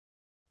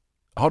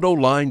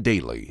AutoLine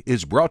Daily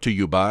is brought to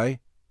you by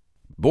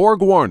Borg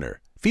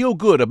Warner, feel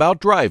good about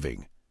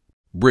driving.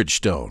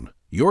 Bridgestone,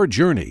 your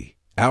journey,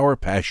 our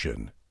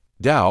passion.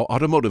 Dow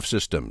Automotive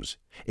Systems,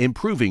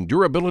 improving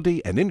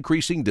durability and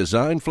increasing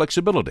design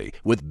flexibility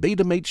with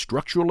Betamate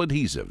structural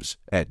adhesives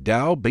at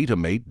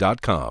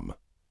dowbetamate.com.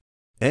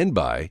 And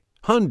by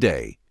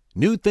Hyundai,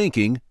 new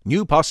thinking,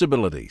 new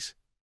possibilities.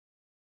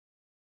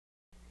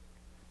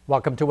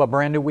 Welcome to a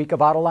brand new week of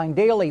AutoLine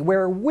Daily,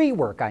 where we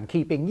work on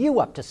keeping you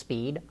up to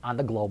speed on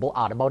the global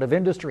automotive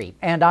industry.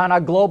 And on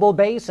a global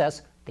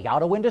basis, the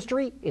auto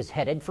industry is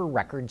headed for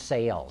record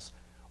sales.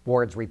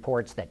 Wards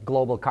reports that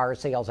global car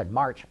sales in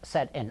March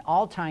set an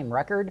all-time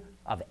record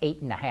of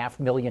 8.5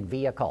 million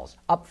vehicles,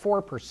 up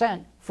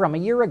 4% from a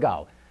year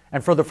ago.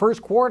 And for the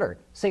first quarter,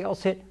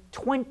 sales hit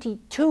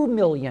 22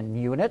 million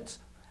units.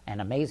 And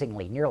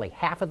amazingly, nearly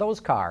half of those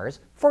cars,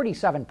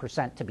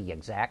 47% to be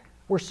exact,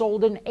 were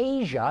sold in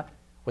Asia,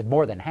 with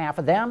more than half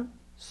of them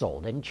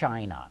sold in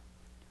China.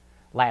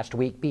 Last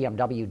week,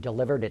 BMW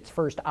delivered its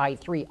first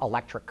i3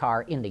 electric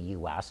car in the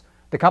U.S.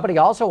 The company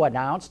also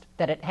announced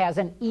that it has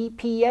an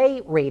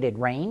EPA-rated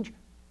range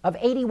of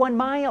 81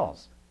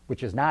 miles,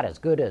 which is not as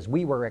good as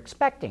we were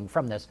expecting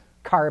from this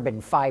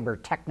carbon fiber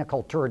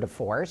technical tour de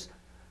force.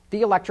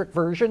 The electric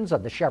versions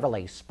of the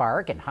Chevrolet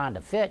Spark and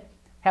Honda Fit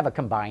have a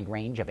combined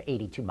range of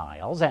 82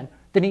 miles, and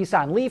the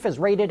Nissan Leaf is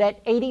rated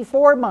at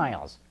 84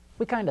 miles.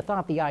 We kind of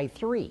thought the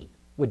i3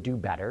 would do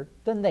better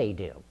than they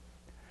do.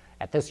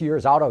 At this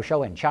year's auto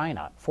show in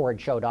China,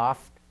 Ford showed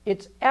off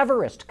its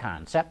Everest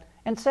concept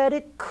and said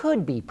it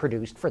could be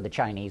produced for the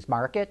Chinese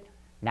market.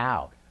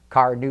 Now,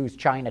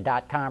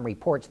 CarNewsChina.com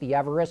reports the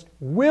Everest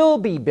will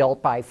be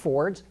built by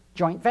Ford's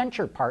joint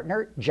venture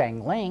partner,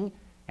 Jiangling,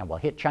 and will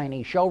hit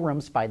Chinese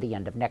showrooms by the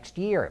end of next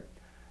year.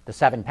 The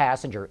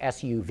 7-passenger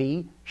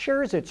SUV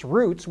shares its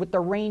roots with the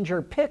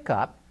Ranger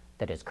pickup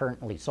that is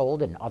currently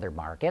sold in other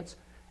markets,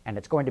 and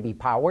it's going to be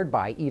powered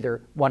by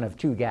either one of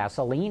two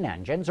gasoline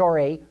engines or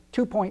a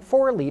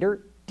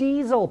 2.4-liter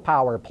diesel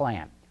power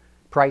plant.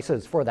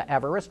 Prices for the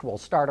Everest will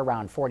start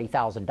around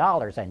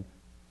 $40,000 and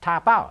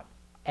top out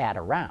at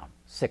around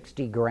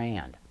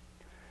 $60,000.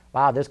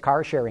 Wow, this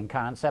car-sharing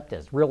concept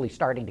is really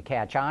starting to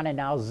catch on, and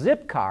now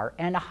Zipcar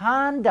and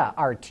Honda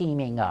are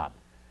teaming up.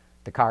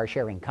 The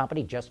car-sharing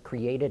company just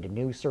created a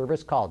new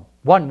service called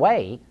One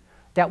Way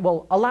that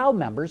will allow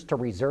members to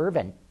reserve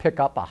and pick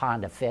up a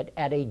Honda Fit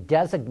at a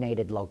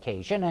designated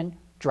location and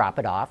drop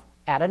it off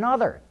at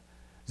another.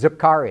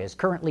 Zipcar is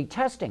currently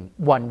testing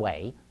One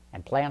Way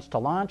and plans to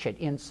launch it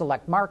in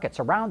select markets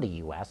around the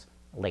U.S.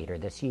 later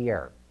this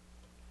year.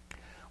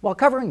 While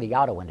covering the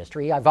auto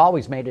industry, I've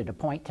always made it a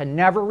point to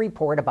never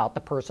report about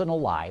the personal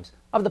lives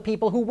of the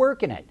people who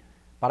work in it.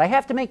 But I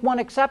have to make one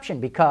exception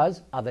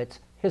because of its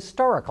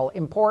historical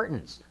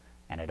importance.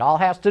 And it all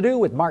has to do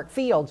with Mark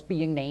Fields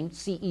being named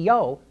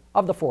CEO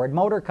of the Ford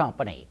Motor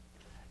Company.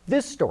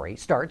 This story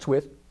starts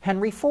with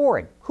Henry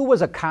Ford, who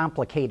was a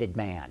complicated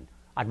man.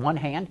 On one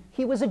hand,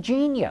 he was a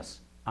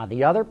genius. On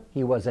the other,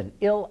 he was an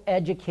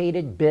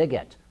ill-educated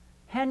bigot.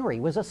 Henry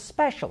was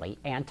especially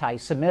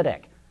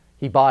anti-Semitic.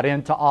 He bought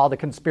into all the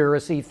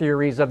conspiracy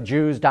theories of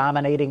Jews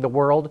dominating the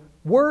world.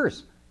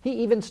 Worse, he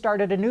even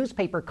started a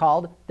newspaper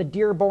called the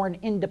Dearborn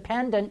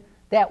Independent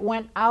that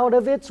went out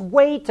of its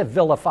way to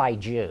vilify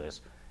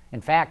Jews.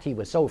 In fact, he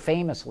was so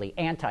famously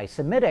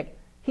anti-Semitic,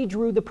 he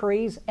drew the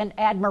praise and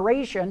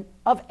admiration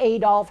of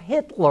Adolf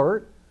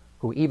Hitler,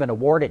 who even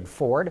awarded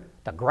Ford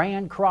the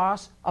Grand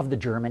Cross of the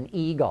German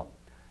Eagle.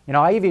 You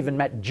know, I've even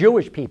met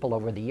Jewish people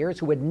over the years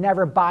who would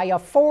never buy a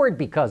Ford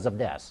because of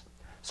this.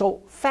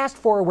 So fast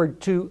forward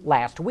to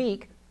last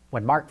week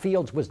when Mark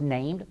Fields was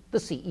named the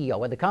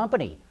CEO of the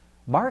company.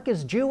 Mark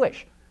is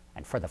Jewish,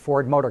 and for the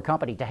Ford Motor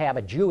Company to have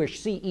a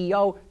Jewish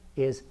CEO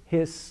is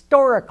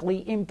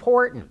historically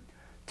important.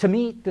 To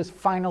me, this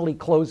finally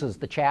closes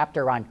the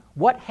chapter on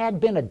what had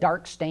been a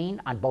dark stain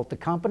on both the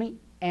company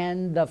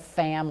and the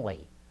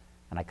family.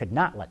 And I could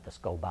not let this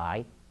go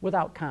by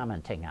without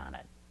commenting on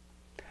it.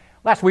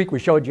 Last week, we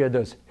showed you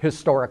this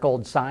historic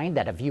old sign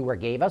that a viewer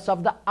gave us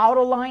of the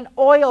Autoline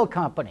Oil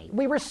Company.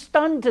 We were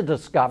stunned to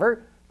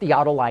discover the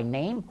Autoline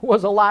name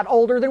was a lot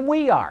older than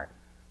we are.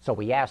 So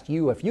we asked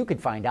you if you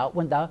could find out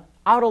when the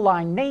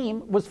Autoline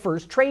name was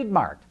first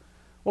trademarked.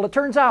 Well, it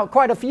turns out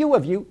quite a few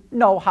of you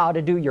know how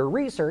to do your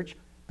research,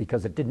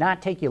 because it did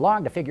not take you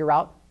long to figure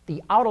out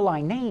the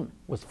Autoline name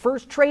was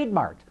first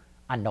trademarked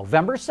on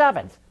November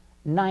 7th,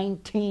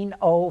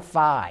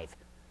 1905.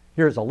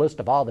 Here's a list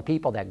of all the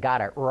people that got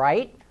it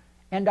right,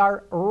 and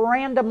our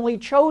randomly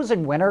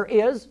chosen winner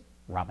is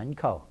Rum and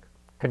Coke.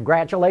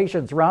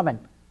 Congratulations, Rum,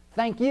 and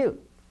thank you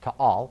to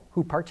all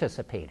who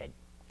participated.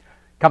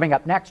 Coming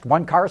up next,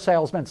 one car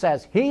salesman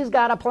says he's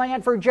got a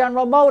plan for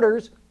General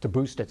Motors to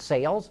boost its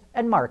sales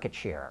and market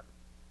share.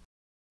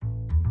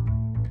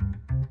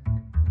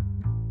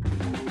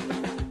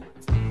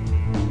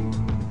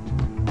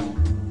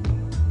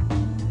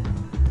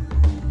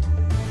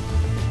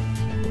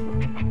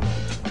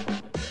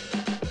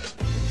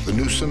 The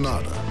new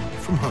Sonata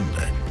from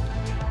Hyundai.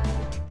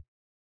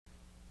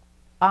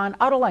 On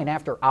Autoline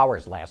After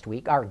Hours last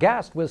week, our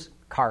guest was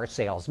car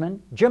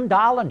salesman Jim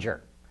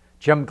Dollinger.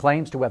 Jim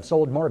claims to have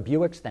sold more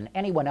Buicks than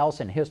anyone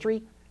else in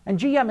history, and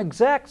GM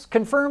execs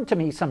confirmed to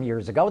me some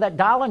years ago that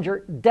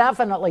Dollinger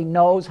definitely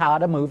knows how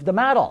to move the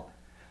metal.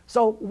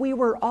 So we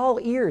were all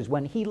ears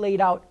when he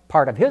laid out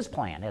part of his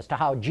plan as to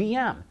how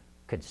GM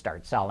could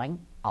start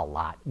selling a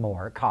lot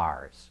more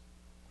cars.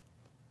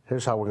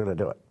 Here's how we're going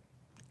to do it.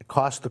 It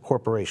costs the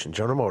corporation,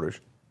 General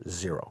Motors,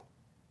 zero.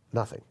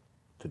 Nothing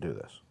to do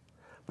this.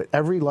 But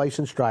every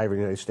licensed driver in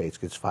the United States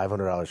gets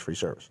 $500 free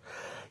service.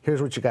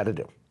 Here's what you got to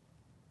do.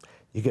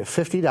 You get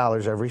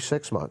 $50 every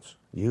 6 months.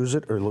 Use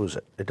it or lose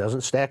it. It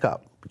doesn't stack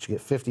up, but you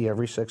get $50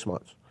 every 6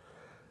 months.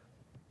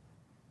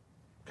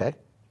 Okay?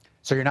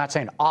 So you're not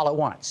saying all at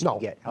once? No,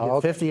 you get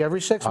 $50 every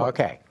 6 months.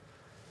 Okay.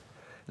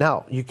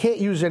 Now, you can't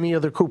use any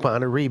other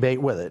coupon or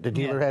rebate with it. The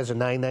dealer has a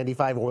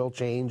 $9.95 oil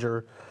change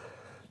or,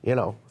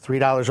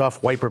 $3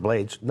 off wiper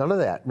blades. None of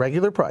that.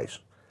 Regular price.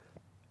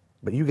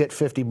 But you get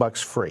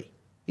 $50 free.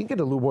 You can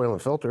get a lube oil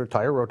and filter,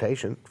 tire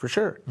rotation, for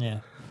sure. Yeah.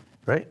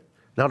 Right?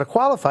 Now, to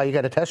qualify, you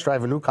got to test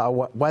drive a new car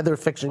while they're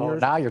fixing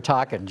yours. Now you're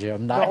talking,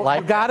 Jim. You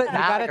got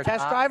to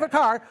test drive a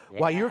car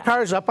while your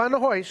car's up on the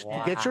hoist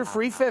to get your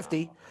free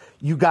 50.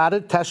 You got to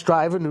test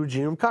drive a new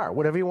GM car,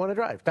 whatever you want to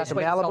drive. Take a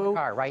Malibu,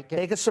 car, right?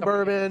 take a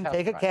Suburban,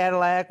 take a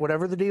Cadillac,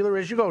 whatever the dealer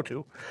is you go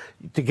to.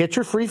 To get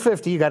your free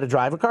 50, you got to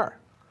drive a car.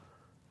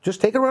 Just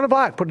take it around the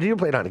block, put a dealer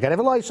plate on it. You got to have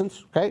a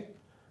license, okay?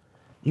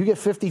 You get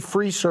 50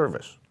 free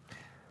service.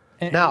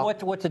 And now,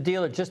 what's a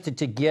dealer, just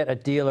to get a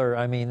dealer,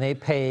 I mean,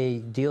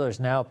 dealers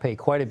now pay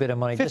quite a bit of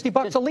money.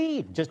 $50 a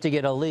lead. Just to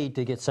get a lead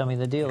to get something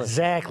to deal with.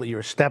 Exactly. You're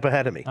a step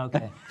ahead of me.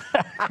 Okay.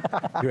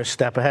 You're a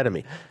step ahead of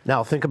me.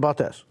 Now, think about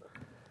this.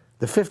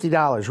 The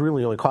 $50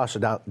 really only costs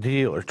the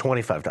dealer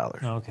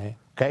 $25. Okay.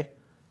 Okay?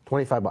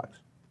 $25.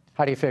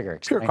 How do you figure?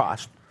 Pure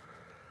cost.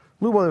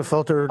 Lube oil and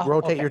filter,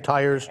 rotate your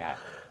tires,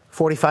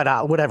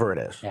 $45, whatever it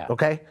is. Yeah.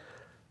 Okay?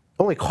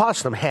 Only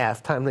costs them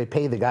half time they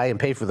pay the guy and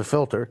pay for the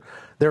filter.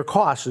 Their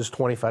cost is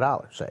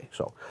 $25, say.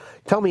 So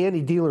tell me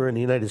any dealer in the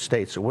United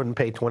States that wouldn't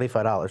pay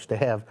 $25 to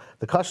have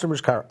the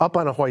customer's car up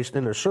on a hoist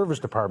in their service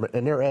department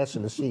and their ass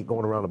in the seat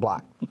going around the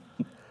block.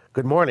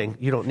 Good morning.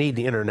 You don't need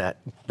the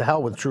internet. The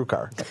hell with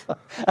TrueCar.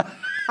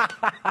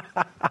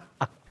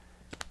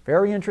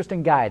 Very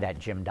interesting guy, that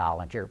Jim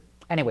Dollinger.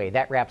 Anyway,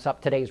 that wraps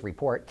up today's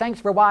report.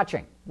 Thanks for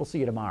watching. We'll see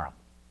you tomorrow.